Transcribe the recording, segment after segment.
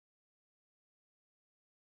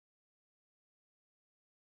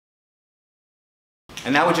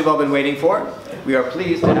And now what you've all been waiting for, we are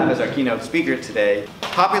pleased to have as our keynote speaker today,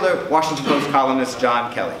 popular Washington Post columnist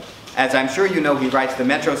John Kelly. As I'm sure you know, he writes the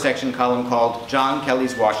Metro section column called John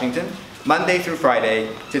Kelly's Washington, Monday through Friday,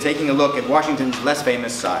 to taking a look at Washington's less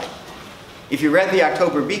famous side. If you read the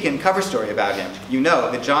October Beacon cover story about him, you know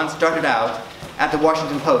that John started out at the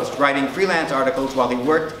Washington Post writing freelance articles while he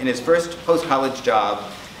worked in his first post-college job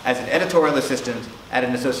as an editorial assistant at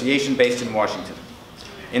an association based in Washington.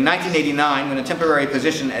 In 1989, when a temporary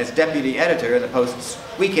position as deputy editor in the Post's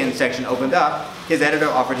weekend section opened up, his editor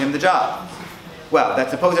offered him the job. Well, that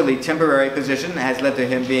supposedly temporary position has led to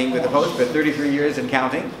him being with the Post for 33 years and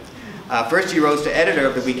counting. First, he rose to editor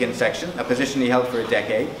of the weekend section, a position he held for a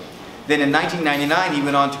decade. Then in 1999, he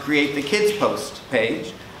went on to create the Kids Post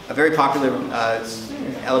page, a very popular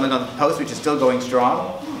element on the Post, which is still going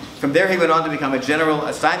strong. From there, he went on to become a general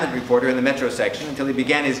assignment reporter in the Metro section until he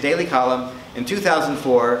began his daily column in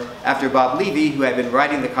 2004 after Bob Levy, who had been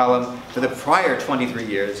writing the column for the prior 23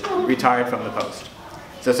 years, retired from the Post.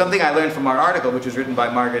 So something I learned from our article, which was written by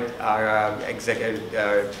Margaret, our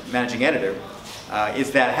managing editor,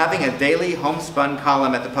 is that having a daily homespun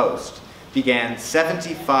column at the Post began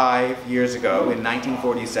 75 years ago in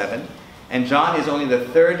 1947, and John is only the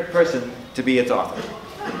third person to be its author.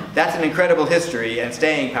 That's an incredible history and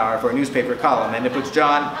staying power for a newspaper column, and it puts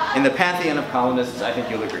John in the pantheon of columnists, I think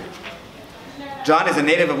you'll agree. John is a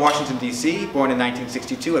native of Washington, D.C., born in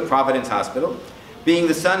 1962 at Providence Hospital. Being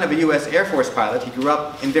the son of a U.S. Air Force pilot, he grew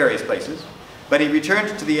up in various places, but he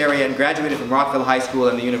returned to the area and graduated from Rockville High School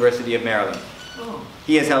and the University of Maryland.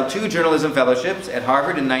 He has held 2 journalism fellowships at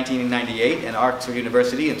Harvard in 1998 and Oxford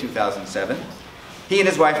University in 2007. He and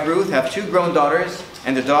his wife Ruth have 2 grown daughters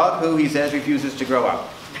and a dog who, he says, refuses to grow up.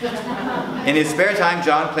 In his spare time,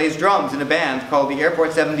 John plays drums in a band called the Airport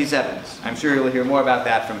 77s. I'm sure you'll hear more about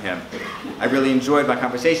that from him. I really enjoyed my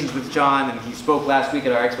conversations with John, and he spoke last week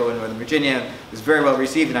at our expo in Northern Virginia. It was very well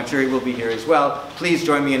received, and I'm sure he will be here as well. Please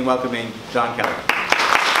join me in welcoming John Kelly.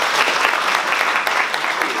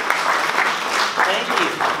 Thank you.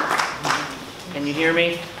 Can you hear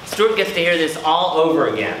me? Stuart gets to hear this all over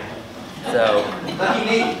again. So,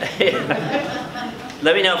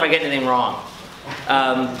 let me know if I get anything wrong.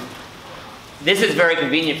 This is very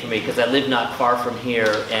convenient for me because I live not far from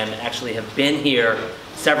here and actually have been here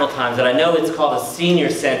several times. And I know it's called a senior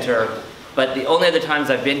center, but the only other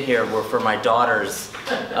times I've been here were for my daughters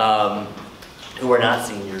who are not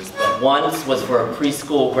seniors. But once was for a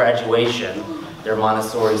preschool graduation, their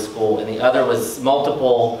Montessori school, and the other was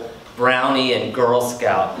multiple Brownie and Girl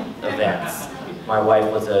Scout events. My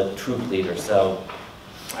wife was a troop leader, so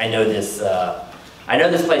I know this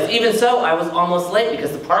place. Even so, I was almost late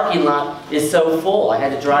because the parking lot is so full. I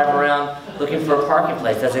had to drive around looking for a parking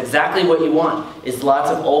place. That's exactly what you want, is lots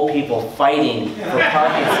of old people fighting for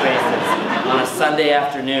parking spaces on a Sunday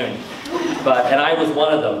afternoon. And I was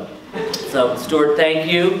one of them. So, Stuart,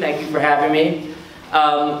 thank you. Thank you for having me.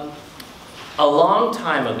 A long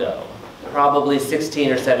time ago, probably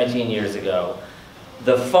 16 or 17 years ago,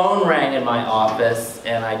 the phone rang in my office,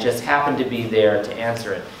 and I just happened to be there to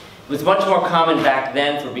answer it. It was much more common back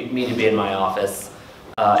then for me to be in my office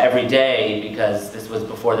every day because this was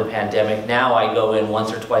before the pandemic. Now I go in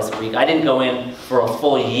once or twice a week. I didn't go in for a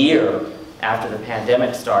full year after the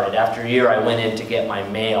pandemic started. After a year, I went in to get my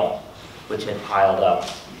mail, which had piled up.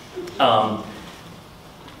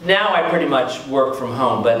 Now I pretty much work from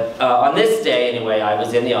home, but on this day anyway, I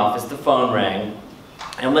was in the office, the phone rang,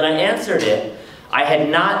 and when I answered it, I had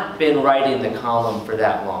not been writing the column for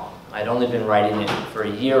that long. I'd only been writing it for a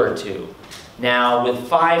year or 2. Now, with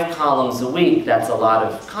 5 columns a week, that's a lot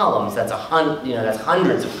of columns. That's that's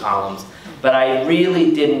hundreds of columns. But I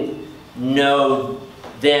really didn't know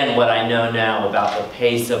then what I know now about the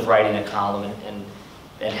pace of writing a column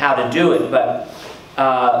and how to do it. But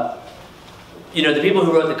the people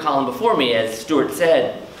who wrote the column before me, as Stuart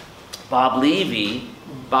said, Bob Levy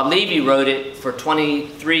wrote it for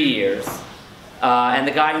 23 years. And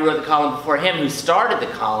the guy who wrote the column before him, who started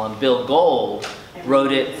the column, Bill Gold,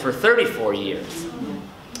 wrote it for 34 years.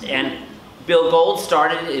 And Bill Gold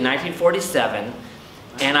started it in 1947,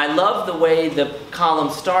 and I love the way the column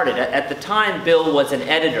started. At the time, Bill was an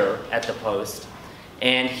editor at the Post,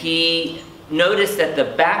 and he noticed at the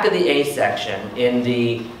back of the A section in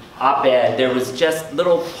the op-ed, there was just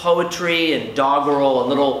little poetry and doggerel and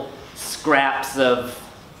little scraps of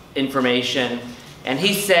information. And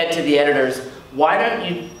he said to the editors, why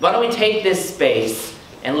don't we take this space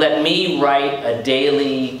and let me write a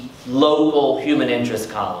daily local human interest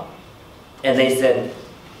column? And they said,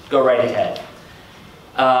 go right ahead.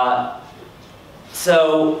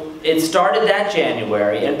 So it started that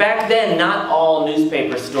January, and back then not all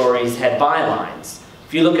newspaper stories had bylines.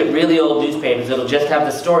 If you look at really old newspapers, it'll just have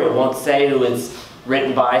the story. It won't say who it's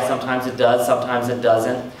written by. Sometimes it does, sometimes it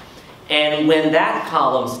doesn't. And when that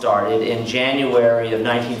column started in January of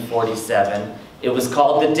 1947, it was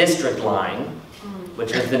called The District Line,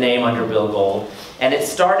 which was the name under Bill Gold. And it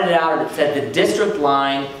started out and it said The District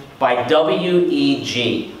Line by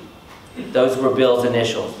W.E.G. Those were Bill's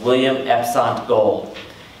initials, William Epsont Gold.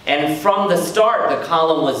 And from the start, the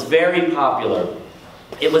column was very popular.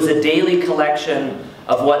 It was a daily collection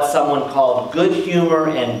of what someone called good humor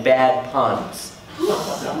and bad puns.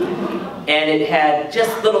 And it had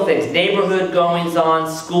just little things, neighborhood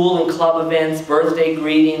goings-on, school and club events, birthday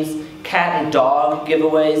greetings, cat and dog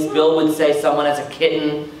giveaways. Bill would say someone has a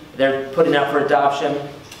kitten they're putting up for adoption.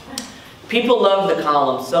 People loved the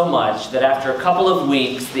column so much that after a couple of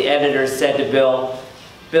weeks, the editors said to Bill,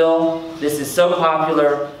 "Bill, this is so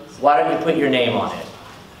popular, why don't you put your name on it?"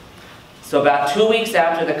 So about 2 weeks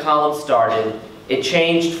after the column started, it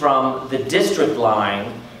changed from The District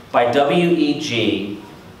Line by W.E.G.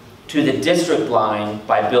 to The District Line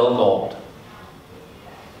by Bill Gold.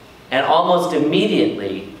 And almost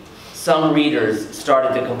immediately, some readers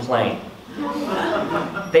started to complain.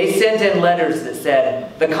 They sent in letters that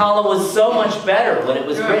said, "The column was so much better when it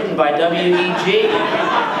was written by W.E.G.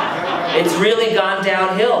 It's really gone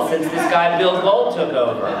downhill since this guy Bill Gold took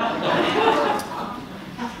over."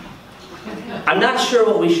 I'm not sure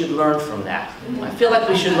what we should learn from that. I feel like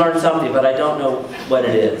we should learn something, but I don't know what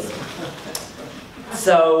it is.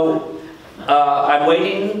 So, I'm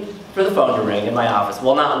waiting for the phone to ring in my office.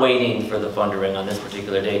 Well, not waiting for the phone to ring on this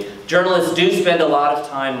particular day. Journalists do spend a lot of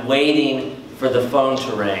time waiting for the phone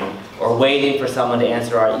to ring or waiting for someone to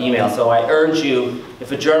answer our email. So I urge you,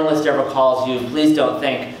 if a journalist ever calls you, please don't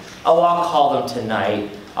think, "Oh, I'll call them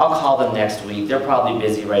tonight. I'll call them next week. They're probably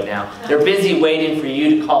busy right now." They're busy waiting for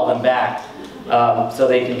you to call them back so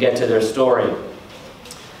they can get to their story.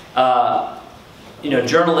 You know,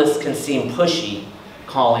 journalists can seem pushy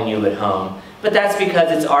calling you at home. But that's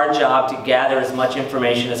because it's our job to gather as much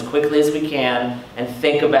information as quickly as we can and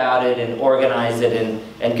think about it and organize it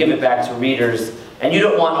and give it back to readers. And you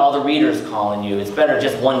don't want all the readers calling you. It's better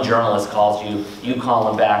just one journalist calls you, you call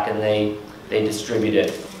them back and they distribute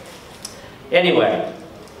it. Anyway,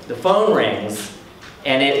 the phone rings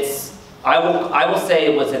and I will say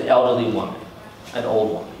it was an elderly woman, an old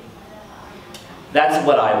woman. That's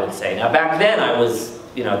what I would say. Now back then I was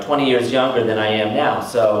 20 years younger than I am now,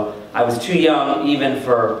 so I was too young even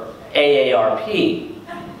for AARP.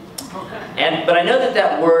 But I know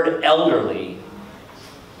that word elderly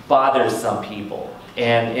bothers some people.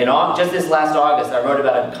 And just this last August, I wrote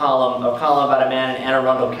about a column about a man in Anne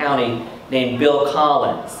Arundel County named Bill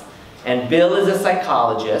Collins. And Bill is a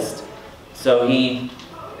psychologist, so he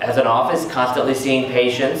has an office constantly seeing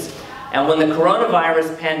patients. And when the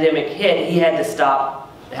coronavirus pandemic hit, he had to stop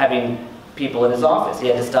having people in his office. He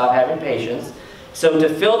had to stop having patients. So to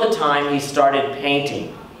fill the time, he started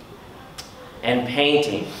painting and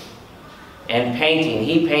painting and painting.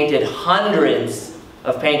 He painted hundreds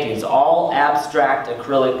of paintings, all abstract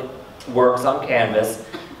acrylic works on canvas.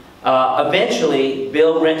 Eventually,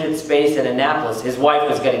 Bill rented space in Annapolis. His wife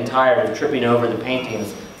was getting tired of tripping over the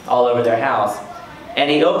paintings all over their house. And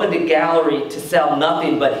he opened a gallery to sell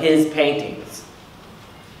nothing but his paintings.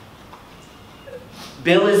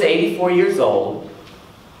 Bill is 84 years old,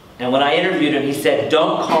 and when I interviewed him, he said,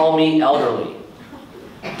 "Don't call me elderly.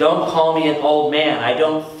 Don't call me an old man. I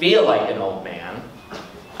don't feel like an old man.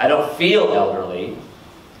 I don't feel elderly."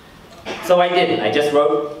 So I didn't. I just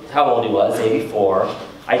wrote how old he was, 84.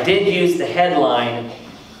 I did use the headline,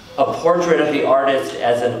 "A Portrait of the Artist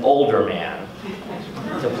as an Older Man,"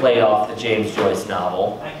 to play off the James Joyce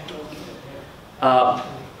novel.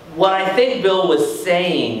 What I think Bill was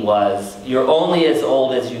saying was, you're only as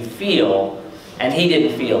old as you feel, and he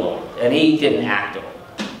didn't feel old, and he didn't act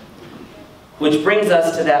old. Which brings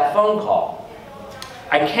us to that phone call.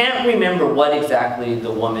 I can't remember what exactly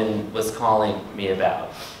the woman was calling me about.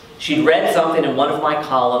 She'd read something in one of my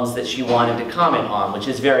columns that she wanted to comment on, which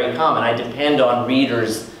is very common. I depend on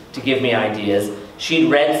readers to give me ideas.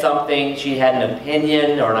 She'd read something, she had an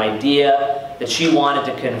opinion or an idea that she wanted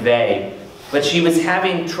to convey, but she was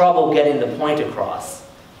having trouble getting the point across,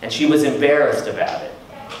 and she was embarrassed about it.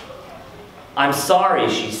 "I'm sorry,"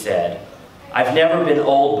 she said. "I've never been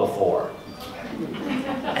old before."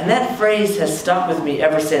 And that phrase has stuck with me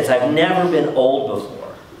ever since. I've never been old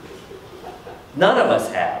before. None of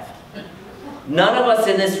us have. None of us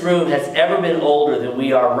in this room has ever been older than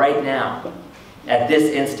we are right now, at this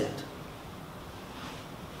instant.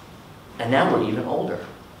 And now we're even older.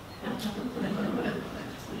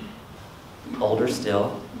 Older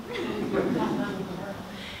still.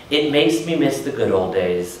 It makes me miss the good old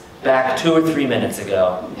days, back 2 or 3 minutes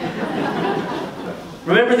ago.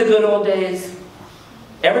 Remember the good old days?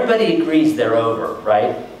 Everybody agrees they're over,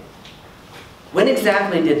 right? When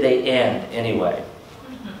exactly did they end, anyway?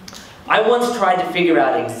 I once tried to figure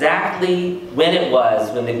out exactly when it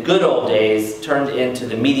was when the good old days turned into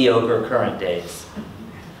the mediocre current days.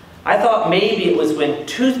 I thought maybe it was when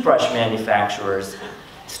toothbrush manufacturers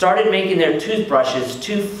started making their toothbrushes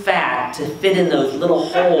too fat to fit in those little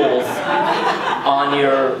holes on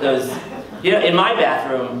in my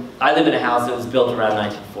bathroom, I live in a house that was built around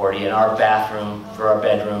 1940, and our bathroom, for our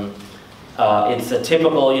bedroom, it's a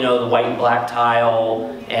typical, the white and black tile,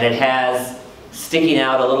 and it has sticking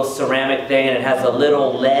out a little ceramic thing, and it has a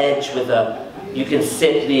little ledge with you can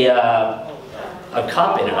sit a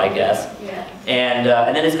cup in it, I guess. And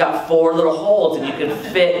then it's got 4 little holes, and you can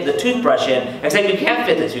fit the toothbrush in, except you can't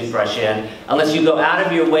fit the toothbrush in unless you go out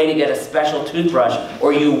of your way to get a special toothbrush,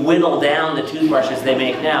 or you whittle down the toothbrushes they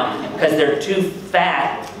make now, because they're too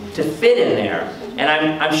fat to fit in there. And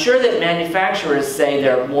I'm sure that manufacturers say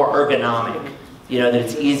they're more ergonomic, that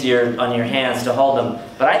it's easier on your hands to hold them.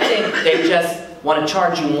 But I think they just want to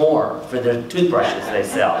charge you more for the toothbrushes they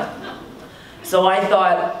sell. So I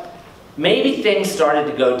thought, maybe things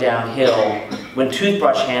started to go downhill when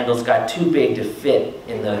toothbrush handles got too big to fit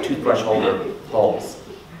in the toothbrush holder holes.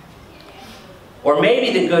 Or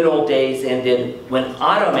maybe the good old days ended when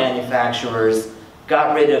auto manufacturers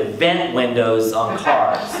got rid of vent windows on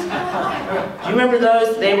cars. Do you remember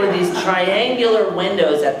those? They were these triangular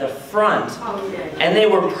windows at the front, and they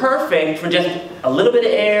were perfect for just a little bit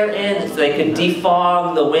of air in, so they could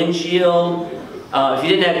defog the windshield. If you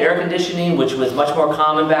didn't have air conditioning, which was much more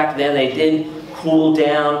common back then, they did cool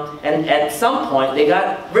down. And at some point, they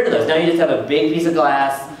got rid of those. Now you just have a big piece of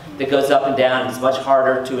glass that goes up and down. It's much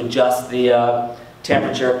harder to adjust the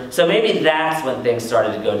temperature. So maybe that's when things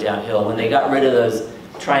started to go downhill, when they got rid of those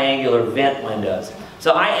triangular vent windows.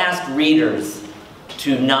 So I asked readers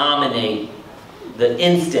to nominate the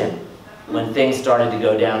instant when things started to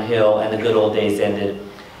go downhill and the good old days ended.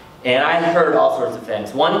 And I heard all sorts of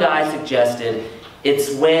things. One guy suggested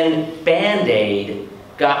it's when Band-Aid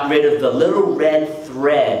got rid of the little red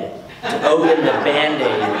thread to open the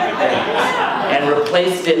Band-Aid and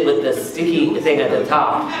replaced it with the sticky thing at the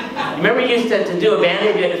top. You remember you used to do a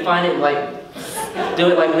Band-Aid, you had to find it and do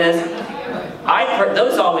it like this?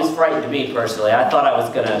 Those always frightened me personally. I thought I was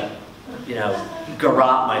gonna,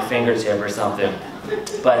 garrote my fingertip or something.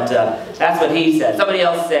 But that's what he said. Somebody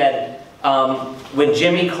else said, when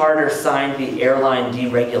Jimmy Carter signed the Airline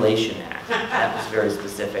Deregulation Act. That was very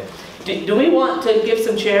specific. Do we want to give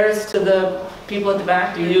some chairs to the people at the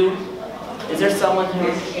back? Is there someone who?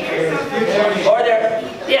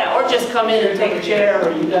 Or just come in and take a chair,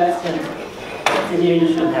 or you guys can sit here. You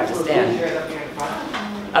shouldn't have to stand.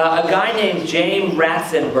 A guy named James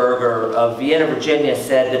Ratzenberger of Vienna, Virginia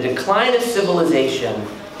said the decline of civilization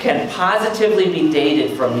can positively be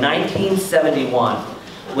dated from 1971,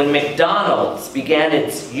 when McDonald's began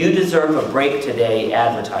its "You Deserve a Break Today"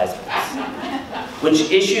 advertisements, which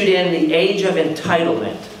issued in the age of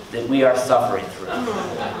entitlement that we are suffering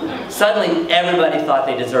through. Suddenly, everybody thought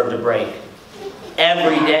they deserved a break.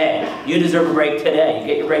 Every day. You deserve a break today. You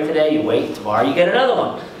get your break today, you wait, tomorrow you get another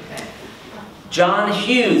one. John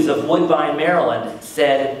Hughes of Woodbine, Maryland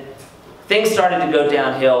said things started to go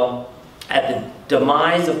downhill at the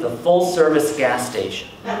demise of the full-service gas station.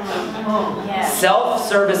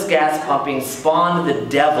 Self-service gas pumping spawned the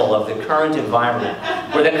devil of the current environment,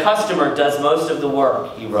 where the customer does most of the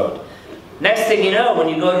work, he wrote. Next thing you know, when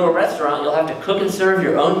you go to a restaurant, you'll have to cook and serve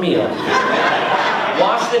your own meal,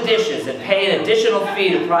 wash the dishes, and pay an additional fee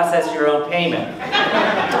to process your own payment.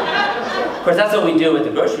 Of course, that's what we do at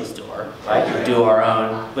the grocery store, right? We do our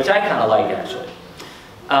own, which I kind of like, actually.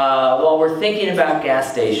 While we're thinking about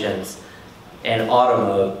gas stations and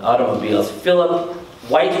automobiles, Philip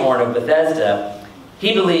Whitehorn of Bethesda,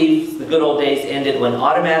 he believes the good old days ended when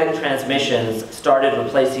automatic transmissions started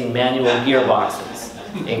replacing manual gearboxes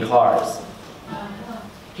in cars.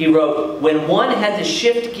 He wrote, when one had to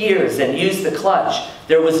shift gears and use the clutch,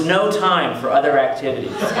 there was no time for other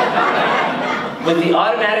activities. With the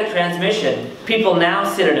automatic transmission, people now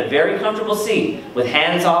sit in a very comfortable seat with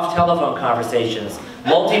hands-off telephone conversations,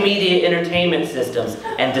 multimedia entertainment systems,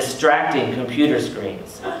 and distracting computer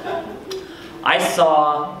screens. I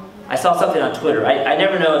saw something on Twitter. I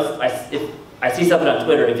never know if I see something on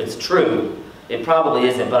Twitter if it's true. It probably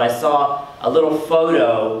isn't, but I saw a little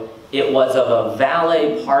photo. It was of a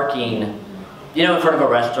valet parking, in front of a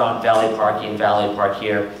restaurant, valet parking, valet park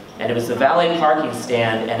here. And it was a valet parking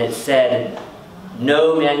stand, and it said,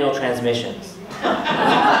 no manual transmissions.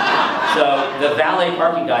 So the valet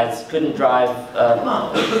parking guys couldn't drive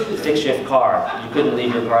a stick-shift car. You couldn't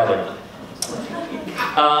leave your car there.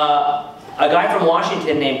 A guy from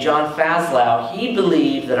Washington named John Faslow, he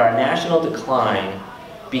believed that our national decline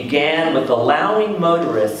began with allowing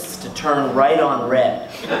motorists to turn right on red.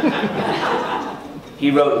 He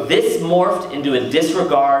wrote, "This morphed into a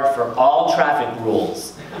disregard for all traffic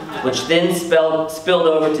rules, which then spilled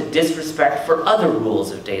over to disrespect for other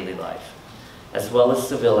rules of daily life, as well as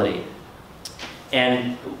civility."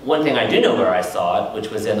 And one thing I do know where I saw it, which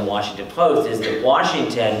was in the Washington Post, is that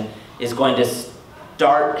Washington is going to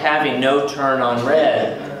start having no turn on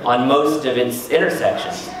red on most of its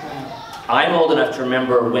intersections. I'm old enough to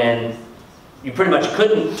remember when you pretty much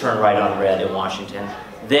couldn't turn right on red in Washington.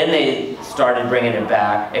 Then they started bringing it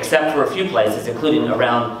back, except for a few places, including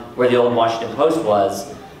around where the old Washington Post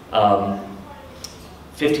was,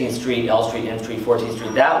 15th Street, L Street, M Street, 14th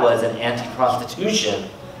Street. That was an anti-prostitution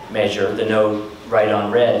measure, the no right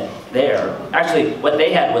on red there. Actually, what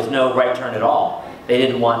they had was no right turn at all. They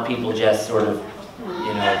didn't want people just sort of,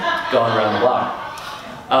 you know, going around the block.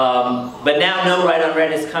 But now no right on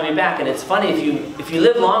red is coming back, and it's funny, if you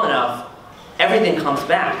live long enough, everything comes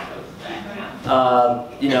back.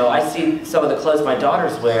 You know, I see some of the clothes my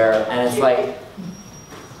daughters wear, and it's like,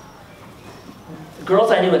 the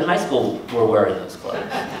girls I knew in high school were wearing those clothes.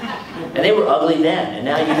 And they were ugly then, and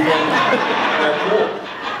now you think they're cool.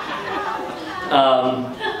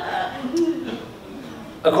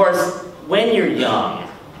 Of course, when you're young,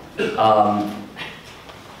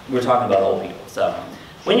 we're talking about old people, so.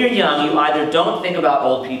 When you're young, you either don't think about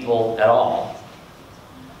old people at all,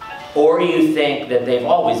 or you think that they've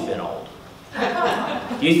always been old.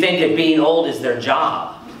 You think that being old is their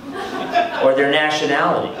job, or their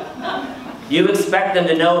nationality. You expect them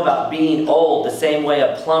to know about being old the same way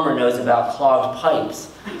a plumber knows about clogged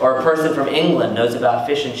pipes, or a person from England knows about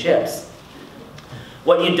fish and chips.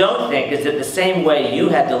 What you don't think is that the same way you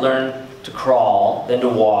had to learn to crawl, then to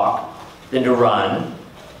walk, then to run,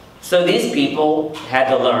 so these people had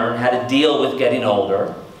to learn how to deal with getting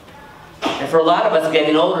older. And for a lot of us,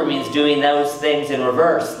 getting older means doing those things in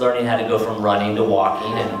reverse, learning how to go from running to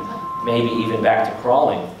walking and maybe even back to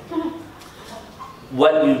crawling.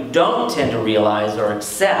 What you don't tend to realize or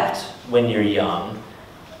accept when you're young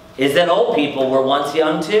is that old people were once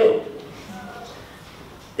young too.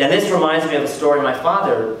 And this reminds me of a story my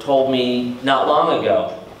father told me not long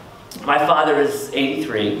ago. My father is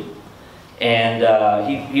 83. And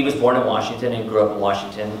he was born in Washington and grew up in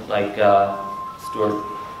Washington, like Stuart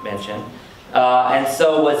mentioned. And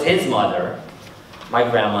so was his mother, my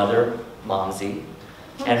grandmother, Momsey,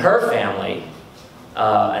 and her family,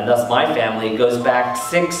 and thus my family, goes back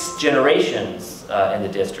 6 generations in the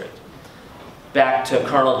district. Back to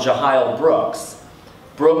Colonel Jehiel Brooks.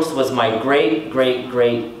 Brooks was my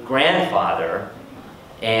great-great-great-grandfather,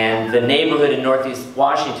 and the neighborhood in Northeast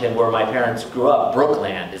Washington where my parents grew up,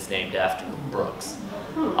 Brookland, is named after Brooks.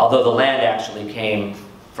 Although the land actually came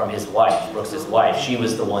from his wife, Brooks's wife. She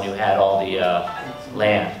was the one who had all the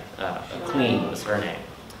land. Queen was her name.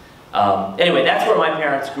 Anyway, that's where my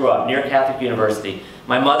parents grew up, near Catholic University.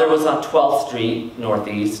 My mother was on 12th Street,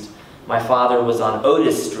 Northeast. My father was on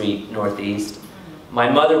Otis Street, Northeast. My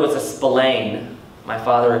mother was a Spillane, my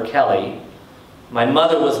father a Kelly. My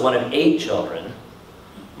mother was one of 8 children.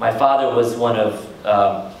 My father was one of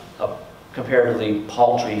a comparatively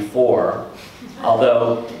paltry 4,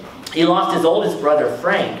 although he lost his oldest brother,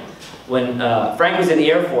 Frank. When Frank was in the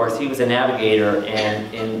Air Force, he was a navigator,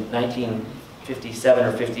 and in 1957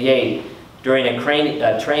 or 58, during a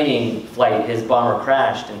training flight, his bomber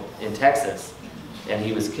crashed in Texas, and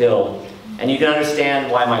he was killed. And you can understand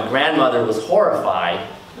why my grandmother was horrified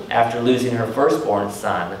after losing her firstborn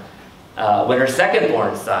son, when her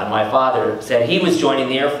second-born son, my father, said he was joining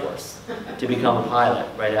the Air Force to become a pilot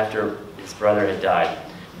right after his brother had died.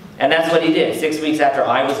 And that's what he did. 6 weeks after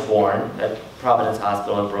I was born at Providence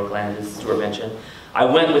Hospital in Brookland, as Stuart mentioned, I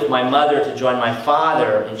went with my mother to join my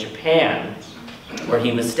father in Japan, where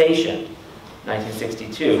he was stationed,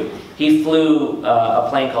 1962. He flew a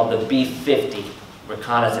plane called the B-50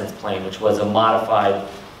 reconnaissance plane, which was a modified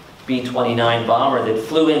B-29 bomber that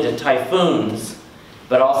flew into typhoons,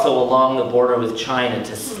 but also along the border with China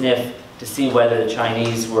to sniff to see whether the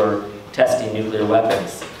Chinese were testing nuclear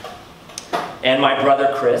weapons. And my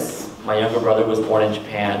brother Chris, my younger brother, was born in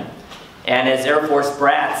Japan. And as Air Force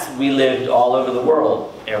brats, we lived all over the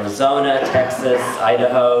world. Arizona, Texas,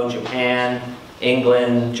 Idaho, Japan,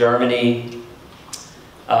 England, Germany.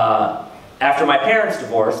 After my parents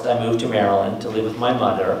divorced, I moved to Maryland to live with my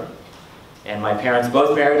mother. And my parents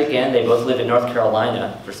both married again. They both live in North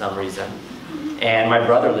Carolina for some reason. And my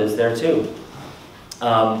brother lives there too.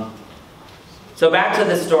 So back to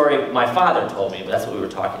the story my father told me, but that's what we were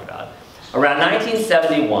talking about. Around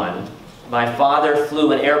 1971, my father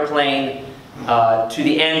flew an airplane to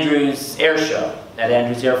the Andrews Air Show at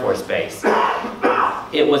Andrews Air Force Base.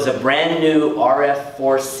 It was a brand new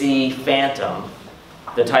RF-4C Phantom,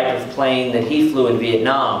 the type of plane that he flew in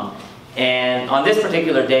Vietnam. And on this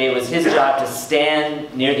particular day, it was his job to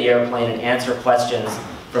stand near the airplane and answer questions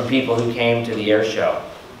from people who came to the air show.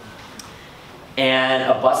 And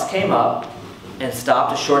a bus came up and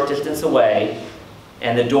stopped a short distance away,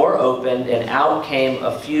 and the door opened, and out came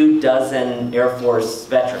a few dozen Air Force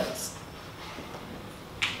veterans.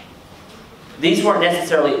 These weren't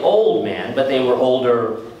necessarily old men, but they were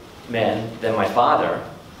older men than my father.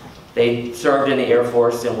 They served in the Air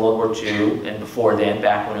Force in World War II, and before then,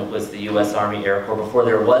 back when it was the U.S. Army Air Corps, before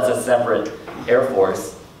there was a separate Air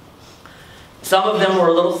Force. Some of them were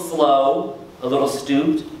a little slow, a little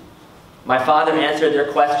stooped. My father answered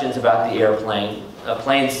their questions about the airplane, a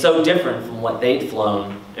plane so different from what they'd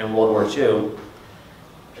flown in World War II.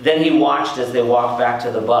 Then he watched as they walked back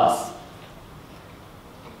to the bus.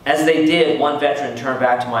 As they did, one veteran turned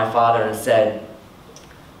back to my father and said,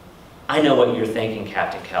 "I know what you're thinking,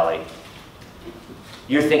 Captain Kelly.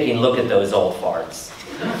 You're thinking, look at those old farts."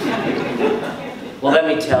 Well, let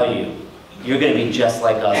me tell you, you're going to be just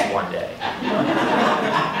like us one day.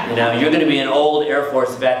 You know, you're going to be an old Air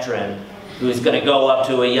Force veteran who's going to go up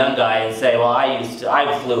to a young guy and say, "Well, I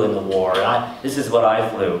flew in the war, and this is what I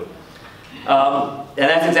flew." And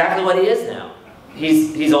that's exactly what he is now.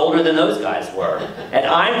 He's older than those guys were. And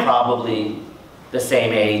I'm probably the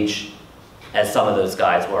same age as some of those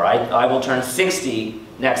guys were. I will turn 60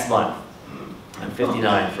 next month. I'm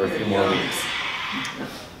 59 for a few more weeks.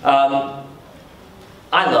 I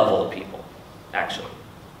love old people, actually.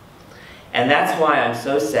 And that's why I'm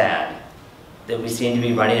so sad that we seem to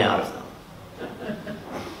be running out of them.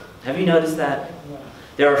 Have you noticed that?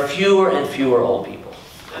 There are fewer and fewer old people.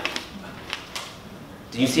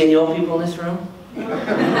 Do you see any old people in this room?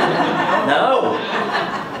 No.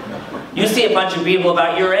 You see a bunch of people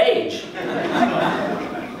about your age.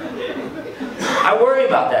 I worry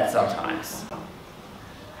about that sometimes.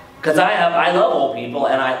 Because I love old people,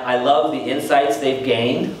 and I love the insights they've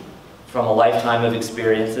gained from a lifetime of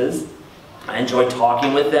experiences. I enjoy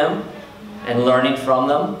talking with them and learning from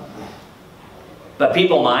them. But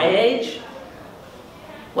people my age,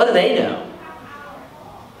 what do they know?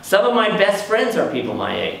 Some of my best friends are people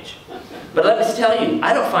my age. But let me tell you,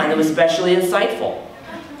 I don't find them especially insightful.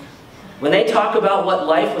 When they talk about what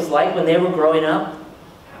life was like when they were growing up,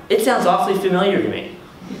 it sounds awfully familiar to me.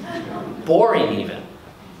 Boring even.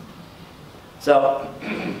 So,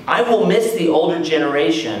 I will miss the older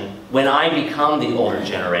generation when I become the older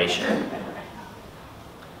generation.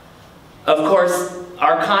 Of course,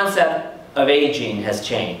 our concept of aging has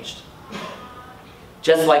changed.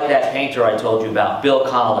 Just like that painter I told you about, Bill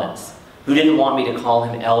Collins, who didn't want me to call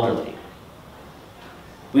him elderly.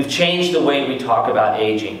 We've changed the way we talk about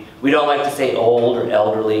aging. We don't like to say old or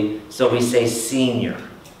elderly, so we say senior.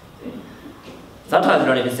 Sometimes we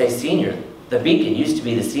don't even say senior. The Beacon used to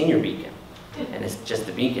be the Senior Beacon, and it's just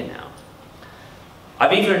the Beacon now.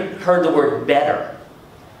 I've even heard the word better,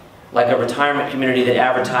 like a retirement community that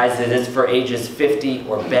advertises it's for ages 50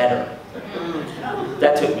 or better.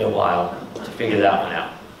 That took me a while to figure that one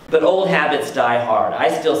out. But old habits die hard. I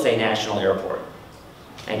still say National Airport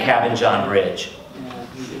and Cabin John Bridge.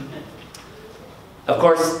 Of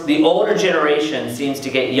course, the older generation seems to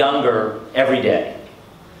get younger every day.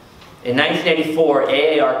 In 1984,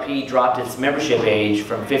 AARP dropped its membership age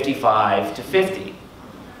from 55 to 50.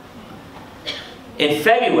 In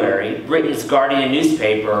February, Britain's Guardian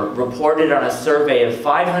newspaper reported on a survey of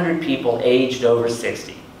 500 people aged over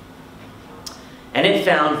 60. And it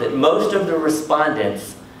found that most of the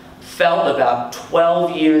respondents felt about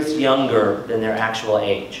 12 years younger than their actual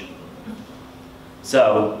age.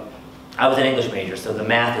 So, I was an English major, so the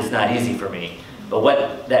math is not easy for me. But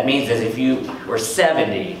what that means is if you were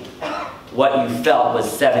 70, what you felt was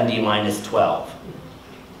 70 minus 12,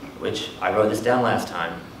 which I wrote this down last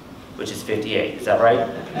time, which is 58. Is that right?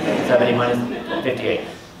 70 minus 58.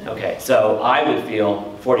 Okay, so I would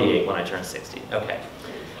feel 48 when I turn 60. Okay.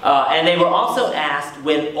 And they were also asked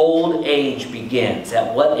when old age begins.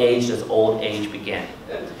 At what age does old age begin?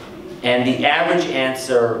 And the average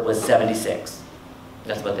answer was 76.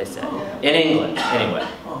 That's what they said. In England, anyway.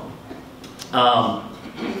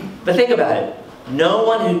 But think about it. No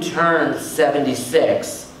one who turns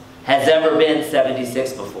 76 has ever been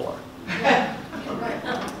 76 before.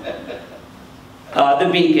 The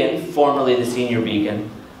Beacon, formerly the Senior Beacon,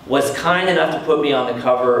 was kind enough to put me on the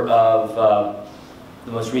cover of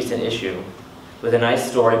the most recent issue. with a nice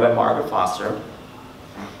story by Margaret Foster,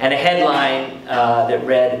 and a headline that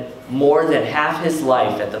read, "More than half his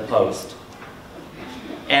life at the Post."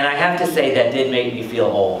 And I have to say that did make me feel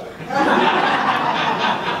old.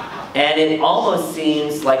 And it almost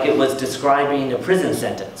seems like it was describing a prison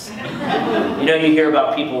sentence. You know, you hear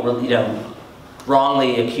about people,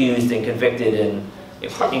 wrongly accused and convicted and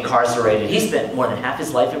incarcerated. He spent more than half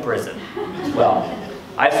his life in prison. Well,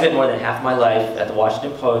 I've spent more than half my life at the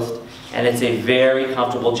Washington Post, and it's a very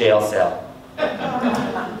comfortable jail cell.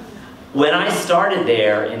 When I started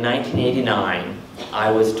there in 1989,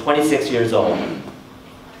 I was 26 years old.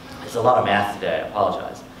 There's a lot of math today, I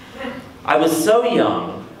apologize. I was so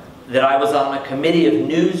young that I was on a committee of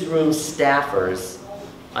newsroom staffers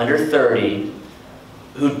under 30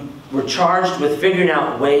 who were charged with figuring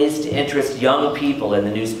out ways to interest young people in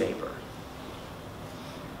the newspaper.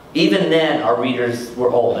 Even then, our readers were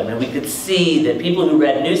old. I mean, we could see that people who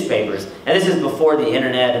read newspapers, and this is before the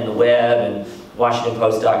internet and the web and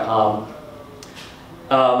WashingtonPost.com,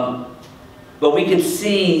 but we could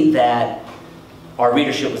see that our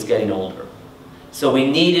readership was getting older. So we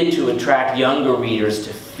needed to attract younger readers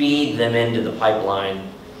to feed them into the pipeline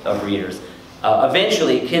of readers.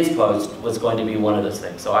 Eventually, Kids Post was going to be one of those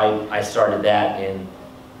things. So I started that in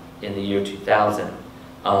the year 2000.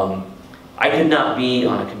 I could not be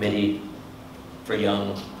on a committee for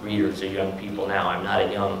young readers or young people now. I'm not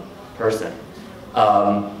a young person.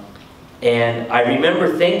 And I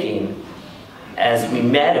remember thinking, as we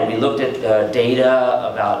met and we looked at the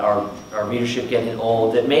data about our readership getting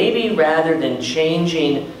old, that maybe rather than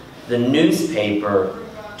changing the newspaper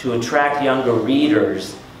to attract younger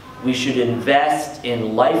readers, we should invest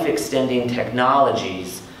in life-extending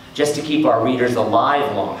technologies just to keep our readers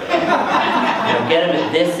alive longer. Get them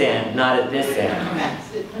at this end, not at this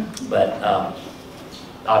end. But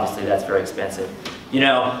obviously that's very expensive.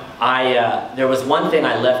 There was one thing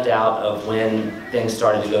I left out of when things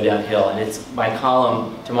started to go downhill, and it's my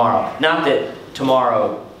column tomorrow. Not that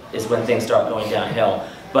tomorrow is when things start going downhill,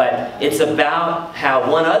 but it's about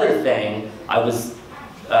how one other thing I was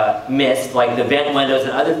missed, like the vent windows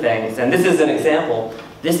and other things, and this is an example.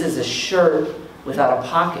 This is a shirt without a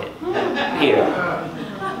pocket here,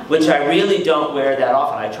 which I really don't wear that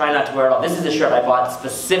often. I try not to wear it all. This is a shirt I bought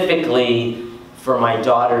specifically for my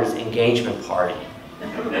daughter's engagement party.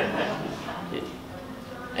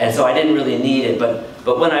 And so I didn't really need it, but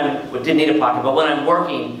when didn't need a pocket, but when I'm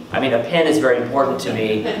working, I mean, a pen is very important to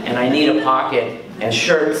me, and I need a pocket, and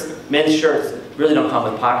shirts, men's shirts, really don't come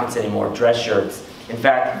with pockets anymore, dress shirts. In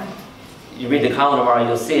fact, you read the column tomorrow,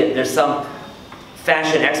 you'll see it. There's some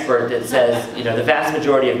fashion expert that says, the vast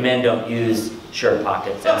majority of men don't use shirt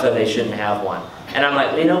pockets, and so they shouldn't have one. And I'm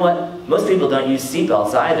like, well, you know what? Most people don't use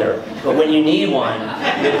seatbelts either, but when you need one,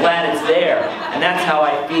 you're glad it's there. And that's how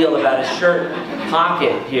I feel about a shirt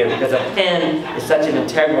pocket here, because a pen is such an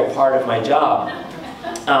integral part of my job.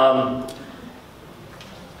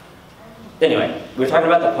 Anyway, we were talking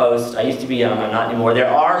about the Post. I used to be young, I'm not anymore. There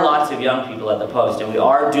are lots of young people at the Post, and we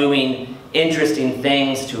are doing interesting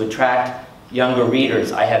things to attract younger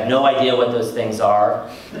readers. I have no idea what those things are.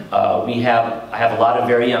 I have a lot of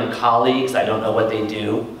very young colleagues. I don't know what they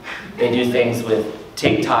do. They do things with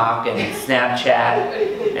TikTok and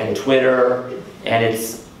Snapchat and Twitter, and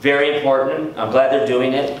it's very important. I'm glad they're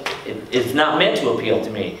doing it. It's not meant to appeal to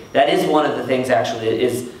me. That is one of the things, actually,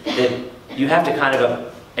 is that you have to kind of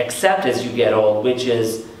accept as you get old, which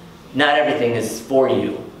is not everything is for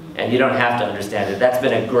you, and you don't have to understand it. That's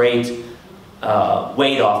been a great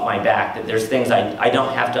weight off my back, that there's things I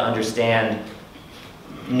don't have to understand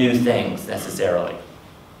new things necessarily.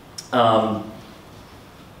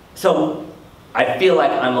 So I feel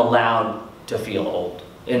like I'm allowed to feel old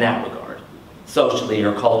in that regard, socially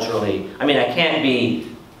or culturally. I mean,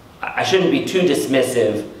 I shouldn't be too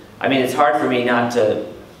dismissive. I mean, it's hard for me not to,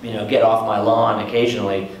 get off my lawn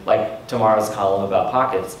occasionally, like tomorrow's column about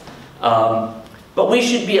pockets. But we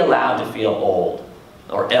should be allowed to feel old,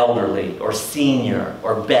 or elderly, or senior,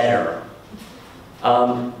 or better.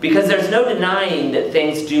 Because there's no denying that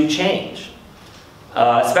things do change,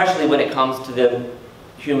 especially when it comes to the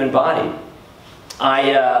human body.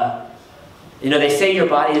 They say your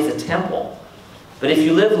body is a temple, but if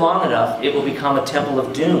you live long enough, it will become a temple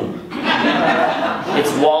of doom.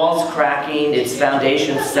 Its walls cracking, its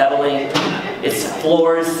foundations settling, its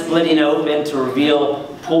floors splitting open to reveal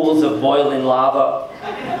pools of boiling lava.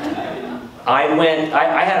 I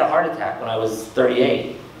had a heart attack when I was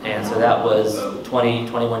 38, and so that was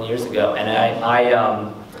 21 years ago. And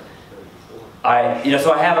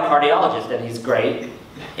so I have a cardiologist, and he's great.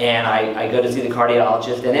 And I go to see the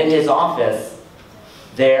cardiologist, and in his office,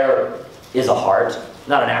 there is a heart.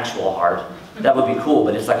 not an actual heart. That would be cool,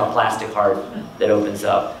 but it's like a plastic heart that opens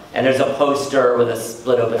up. And there's a poster with a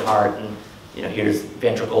split open heart, and here's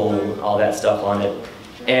ventricle and all that stuff on it.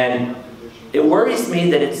 And it worries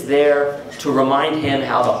me that it's there to remind him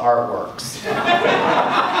how the heart works.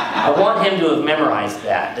 I want him to have memorized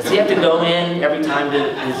that. Does he have to go in every time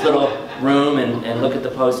to his little room and look at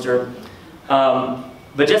the poster?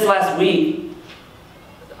 But just last week,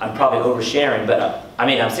 I'm probably oversharing, but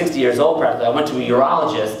I'm 60 years old practically. I went to a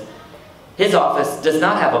urologist. His office does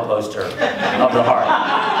not have a poster of the heart.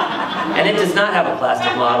 And it does not have a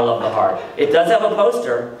plastic model of the heart. It does have a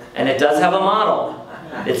poster, and it does have a model.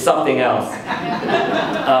 It's something else.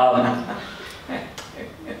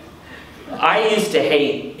 I used to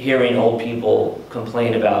hate hearing old people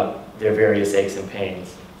complain about their various aches and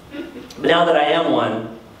pains. But now that I am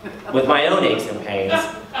one, with my own aches and pains,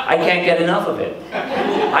 I can't get enough of it.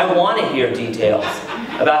 I want to hear details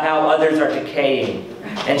about how others are decaying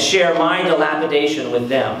and share my dilapidation with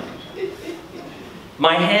them.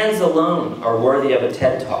 My hands alone are worthy of a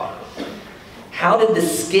TED Talk. How did the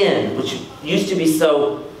skin, which used to be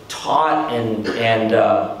so taut and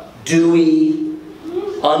dewy,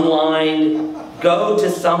 unlined, go to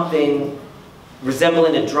something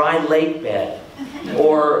resembling a dry lake bed,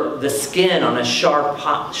 or the skin on a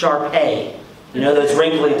Shar-Pei, those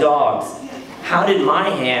wrinkly dogs? How did my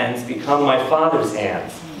hands become my father's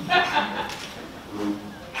hands?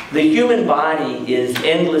 The human body is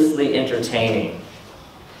endlessly entertaining.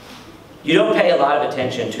 You don't pay a lot of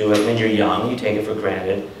attention to it when you're young, you take it for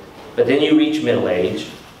granted, but then you reach middle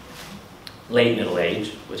age, late middle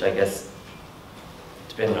age, which I guess,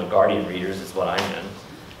 depending on Guardian readers, is what I'm in.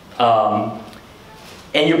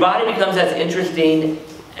 And your body becomes as interesting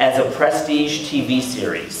as a prestige TV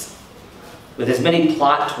series, with as many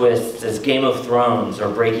plot twists as Game of Thrones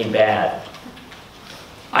or Breaking Bad.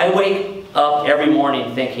 I wake up every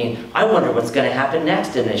morning thinking, I wonder what's going to happen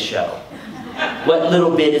next in this show. What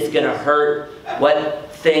little bit is going to hurt?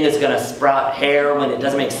 What thing is going to sprout hair when it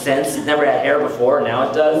doesn't make sense? It's never had hair before, now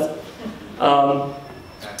it does. But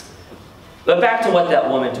back to what that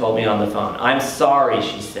woman told me on the phone. I'm sorry,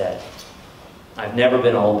 she said. I've never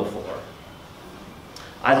been old before.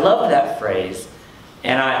 I love that phrase,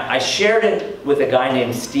 and I shared it with a guy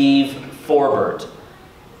named Steve Forbert.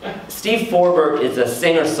 Steve Forbert is a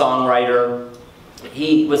singer-songwriter.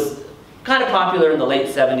 He was kind of popular in the late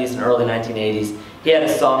 70s and early 1980s. He had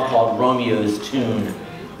a song called Romeo's Tune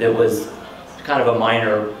that was kind of a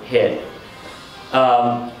minor hit.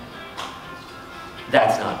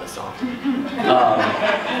 That's not the song.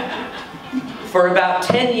 For about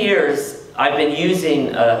 10 years, I've been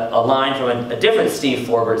using a line from a different Steve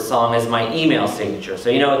Forbert song as my email signature. So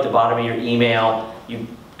at the bottom of your email, you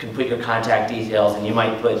can put your contact details, and you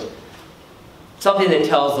might put something that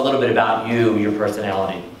tells a little bit about you, your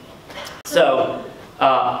personality. So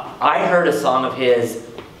I heard a song of his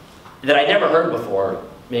that I'd never heard before,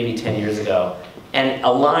 maybe 10 years ago, and a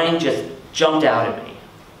line just jumped out at me.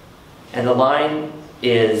 And the line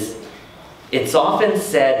is, "It's often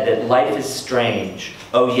said that life is strange,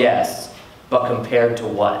 oh yes, but compared to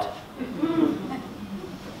what?"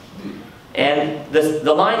 And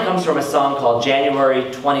the line comes from a song called January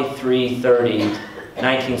 23/30,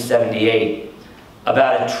 1978,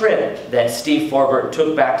 about a trip that Steve Forbert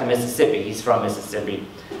took back to Mississippi. He's from Mississippi.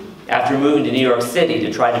 After moving to New York City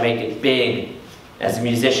to try to make it big as a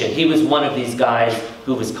musician. He was one of these guys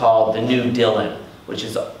who was called the New Dylan, which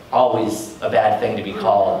is always a bad thing to be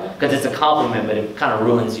called, because it's a compliment, but it kind of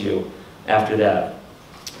ruins you after that.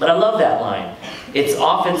 But I love that line. It's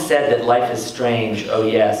often said that life is strange, oh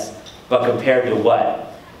yes, but compared to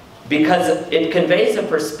what? Because it conveys a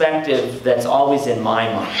perspective that's always in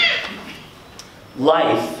my mind.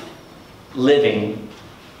 Life, living,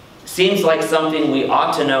 seems like something we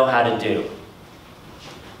ought to know how to do,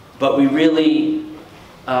 but we really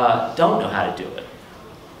don't know how to do it.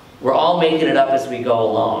 We're all making it up as we go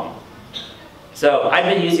along. So I've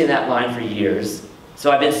been using that line for years.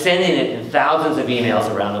 So I've been sending it in thousands of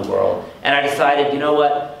emails around the world, and I decided, you know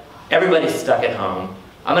what? Everybody's stuck at home.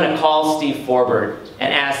 I'm going to call Steve Forbert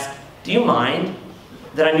and ask, do you mind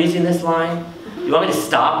that I'm using this line? Do you want me to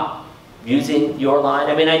stop using your line?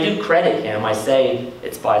 I mean, I do credit him. I say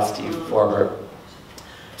it's by Steve Forbert.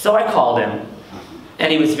 So I called him,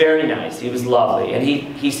 and he was very nice. He was lovely, and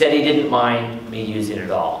he said he didn't mind me using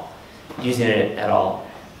it at all.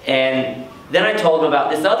 And then I told him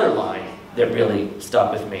about this other line that really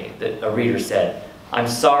stuck with me, that a reader said, "I'm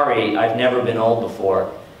sorry, I've never been old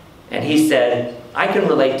before." And he said, I can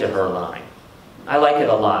relate to her line. I like it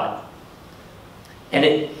a lot. And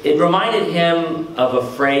it reminded him of a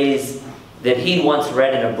phrase that he'd once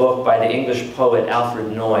read in a book by the English poet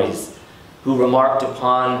Alfred Noyes, who remarked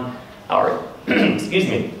upon our, excuse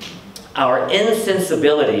me, our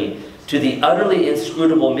insensibility to the utterly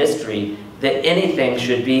inscrutable mystery that anything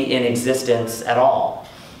should be in existence at all.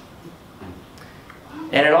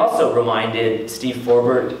 And it also reminded Steve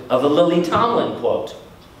Forbert of a Lily Tomlin quote.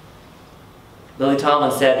 Lily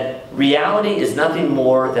Tomlin said, "Reality is nothing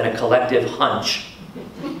more than a collective hunch."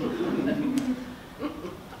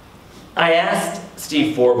 I asked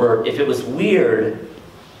Steve Forbert if it was weird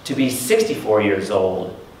to be 64 years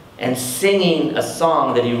old and singing a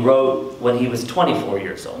song that he wrote when he was 24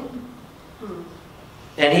 years old.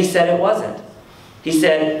 And he said it wasn't. He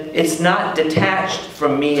said, "It's not detached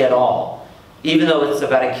from me at all, even though it's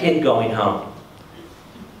about a kid going home.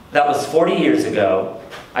 That was 40 years ago.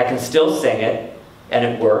 I can still sing it, and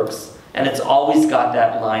it works, and it's always got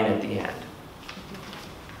that line at the end."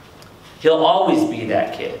 He'll always be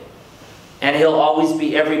that kid, and he'll always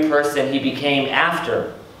be every person he became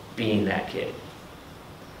after being that kid.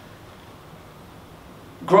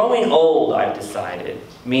 Growing old, I've decided,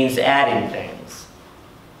 means adding things.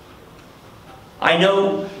 I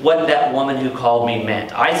know what that woman who called me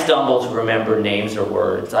meant. I stumble to remember names or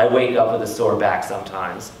words. I wake up with a sore back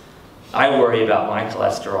sometimes. I worry about my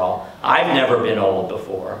cholesterol. I've never been old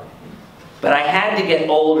before. But I had to get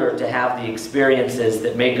older to have the experiences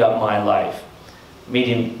that make up my life.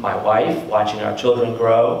 Meeting my wife, watching our children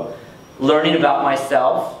grow, learning about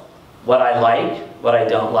myself, what I like, what I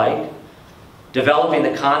don't like, developing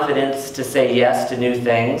the confidence to say yes to new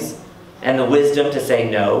things, and the wisdom to say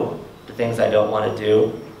no to things I don't want to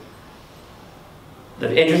do.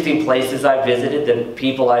 The interesting places I've visited, the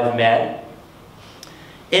people I've met.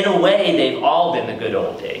 In a way, they've all been the good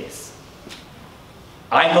old days.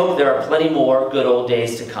 I hope there are plenty more good old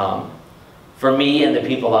days to come, for me and the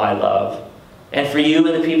people I love, and for you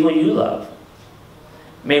and the people you love.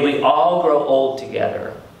 May we all grow old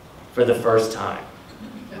together for the first time.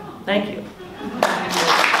 Thank you. And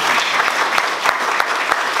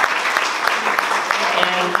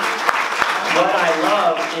what I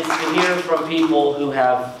love is to hear from people who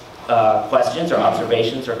have questions or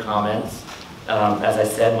observations or comments. As I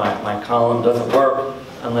said, my column doesn't work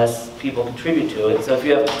unless people contribute to it. So if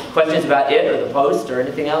you have questions about it or the post or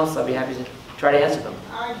anything else, I'll be happy to try to answer them.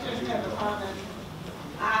 I just have a comment.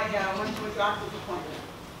 I went to a doctor's appointment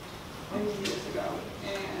many years ago,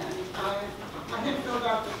 and I had filled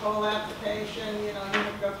out this whole application, you know, you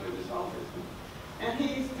have to go through this whole system. And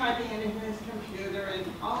he's typing it in his computer, and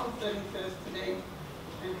all of a sudden he says to me,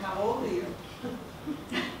 "And how old are you?"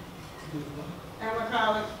 And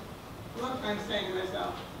look, I'm saying to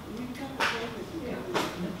myself, "You've got to take this in."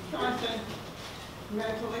 So I said,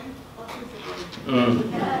 "Mentally or physically?"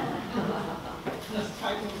 Just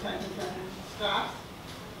typing, stops,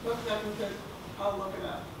 looks up and says, "I'll look it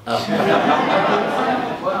up."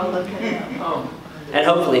 Well, look at it. Oh. And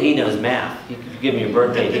hopefully he knows math. He could give me your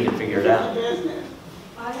birthday, he can figure it out.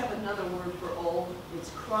 I have another word for old.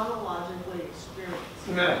 It's chronologically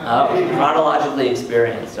experienced. Chronologically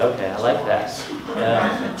experienced. Okay, I like that.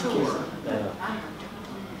 Yeah.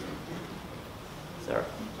 Sorry.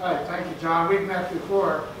 Hi, thank you, John. We've met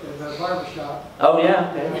before in the barber shop. Oh,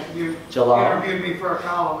 yeah. Okay. You July. interviewed me for a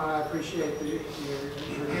column, and I appreciate your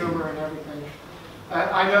humor and everything.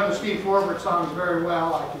 I know the Steve Forbert songs very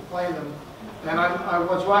well. I can play them. And I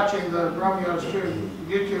was watching the Romeo's 2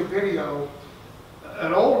 YouTube video,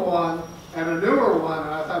 an old one and a newer one,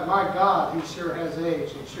 and I thought, my God, he sure has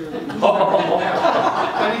age. He sure. And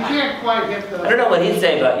he can't quite hit the. I don't know what he'd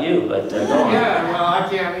say about you, but go on. Yeah, well, I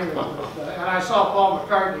can't either. And I saw Paul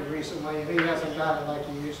McCartney recently, and he hasn't got it like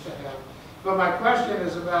he used to have. But my question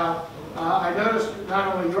is about, I noticed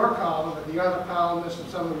not only your column, but the other columnists and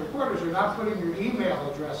some of the reporters are not putting your email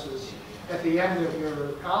addresses at the end of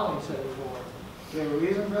your columns anymore. Is there a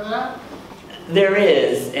reason for that? There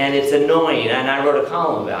is, and it's annoying, and I wrote a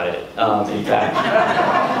column about it, in fact.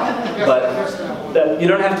 But you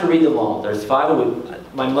don't have to read them all. There's 5 a week.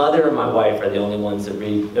 My mother and my wife are the only ones that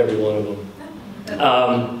read every one of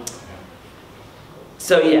them.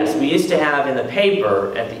 So yes, we used to have in the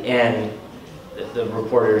paper at the end the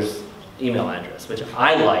reporter's email address, which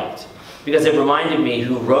I liked because it reminded me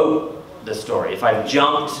who wrote the story. If I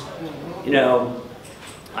jumped, you know,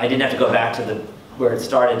 I didn't have to go back to where it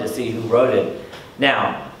started to see who wrote it.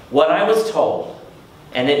 Now, what I was told,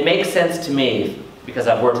 and it makes sense to me because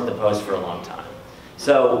I've worked at the Post for a long time.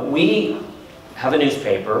 So we have a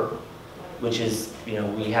newspaper, which is, you know,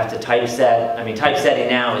 we have to typeset. I mean, typesetting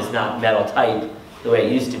now is not metal type the way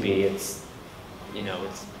it used to be. It's, you know,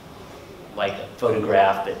 it's like a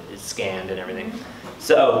photograph that is scanned and everything.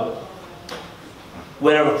 So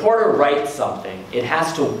when a reporter writes something, it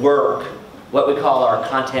has to work what we call our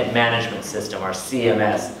content management system, our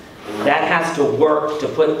CMS. That has to work to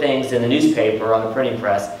put things in the newspaper on the printing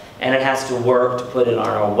press, and it has to work to put it on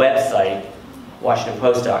our website,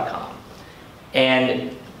 WashingtonPost.com.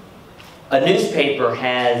 And a newspaper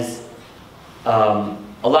has a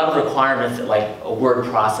lot of requirements that like a word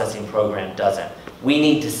processing program doesn't. We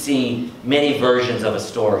need to see many versions of a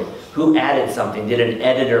story. Who added something? Did an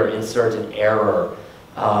editor insert an error?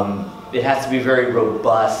 It has to be very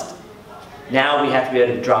robust. Now we have to be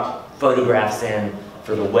able to drop photographs in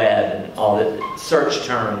for the web and all the search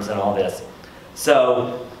terms and all this.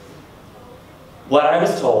 So what I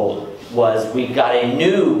was told was we got a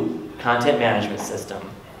new content management system,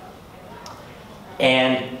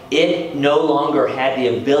 and it no longer had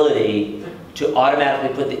the ability to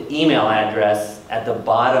automatically put the email address at the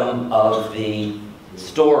bottom of the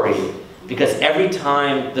story, because every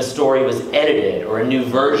time the story was edited or a new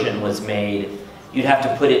version was made, you'd have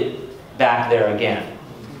to put it back there again,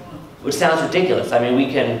 which sounds ridiculous. I mean,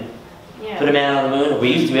 we can put a man on the moon, or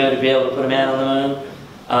we used to be able to put a man on the moon,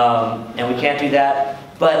 and we can't do that.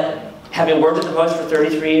 But having worked at the Post for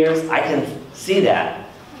 33 years, I can see that.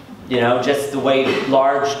 You know, just the way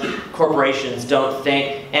large corporations don't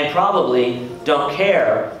think, and probably don't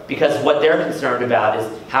care, because what they're concerned about is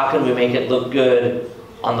how can we make it look good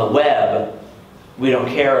on the web, we don't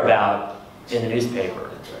care about in the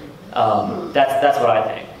newspaper. That's what I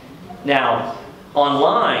think. Now,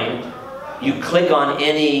 online, you click on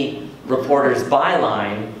any reporter's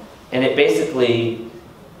byline, and it basically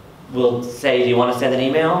will say, do you want to send an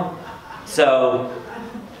email? So,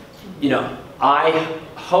 you know, I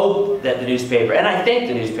hope that the newspaper, and I think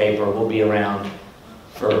the newspaper will be around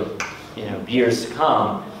for, you know, years to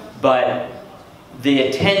come, but the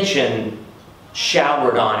attention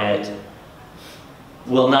showered on it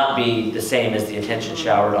will not be the same as the attention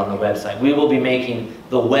showered on the website. We will be making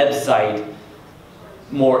the website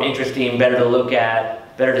more interesting, better to look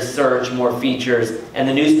at, better to search, more features, and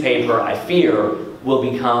the newspaper, I fear, will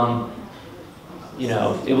become, you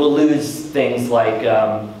know, it will lose things like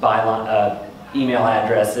email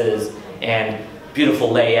addresses and beautiful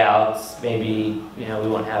layouts. Maybe, you know, we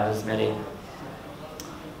won't have as many.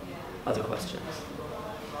 Other questions?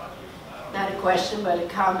 Not a question, but a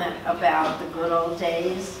comment about the good old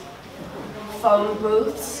days. Phone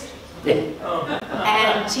booths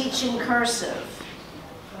and teaching cursive.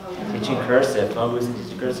 Teaching cursive, phone booths and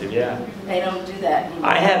teaching cursive, yeah. They don't do that anymore.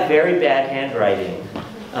 I have very bad handwriting.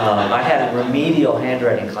 I had a remedial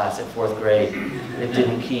handwriting class at 4th grade. It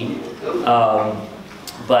didn't keep.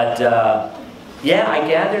 Yeah, I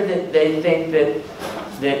gather that they think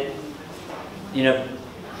that you know,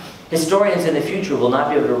 historians in the future will not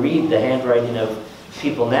be able to read the handwriting of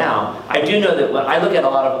people now. I do know that when I look at a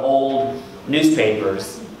lot of old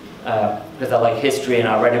newspapers, because I like history and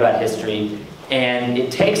I write about history, and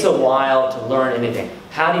it takes a while to learn anything.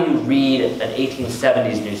 How do you read an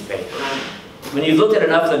 1870s newspaper? When you've looked at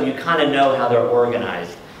enough of them, you kind of know how they're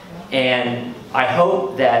organized. And I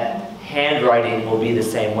hope that handwriting will be the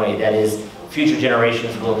same way. That is, future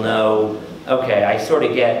generations will know, okay, I sort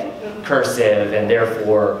of get cursive, and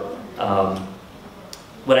therefore,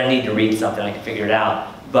 when I need to read something, I can figure it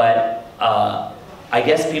out. But I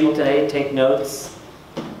guess people today take notes,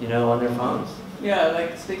 you know, on their phones. Yeah,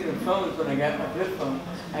 like speaking of phones, when I got my flip phone,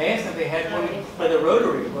 I asked if they had one for the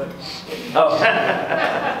rotary, but... Oh.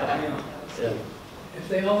 Yeah. If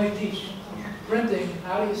they only teach printing,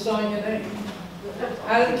 how do you sign your name?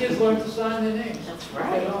 How do the kids learn to sign their names? That's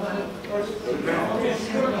right.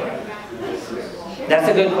 That's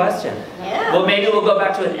a good question. Yeah. Well, maybe we'll go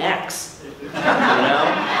back to an X. You know?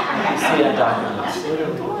 You see on documents.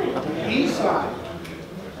 E-sign.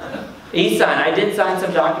 E-sign. I did sign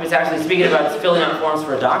some documents. Actually, speaking about filling out forms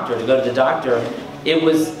for a doctor, to go to the doctor, it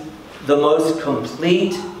was the most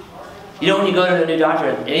complete. You know, when you go to a new doctor,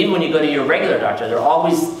 and even when you go to your regular doctor, they're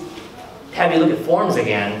always have you look at forms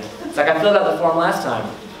again. It's like, I filled out the form last time.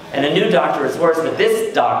 And a new doctor is worse, but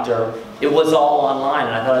this doctor, it was all online,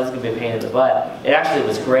 and I thought it was going to be a pain in the butt. It actually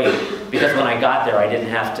was great, because when I got there, I didn't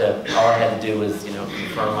have to, all I had to do was, you know,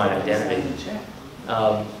 confirm my identity.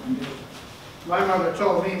 My mother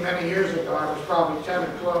told me many years ago, I was probably 10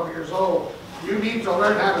 or 12 years old, you need to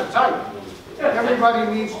learn how to type.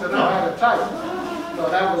 Everybody needs to know how to type. So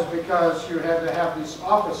that was because you had to have these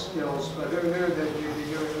office skills, but who knew that you'd be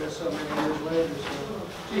doing this so many years later. So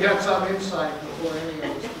she had some insight before any of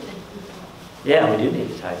us. Yeah, we do need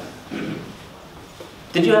to type.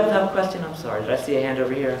 Did you have a question? I'm sorry. Did I see a hand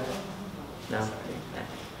over here? No?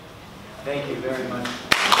 Thank you very much.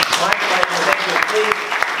 My pleasure. Thank you. Please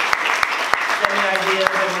send me ideas,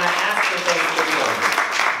 and when I ask for things,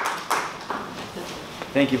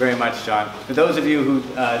 Thank you very much, John. For those of you who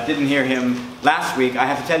didn't hear him last week, I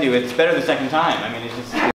have to tell you, it's better the second time. I mean, it's just...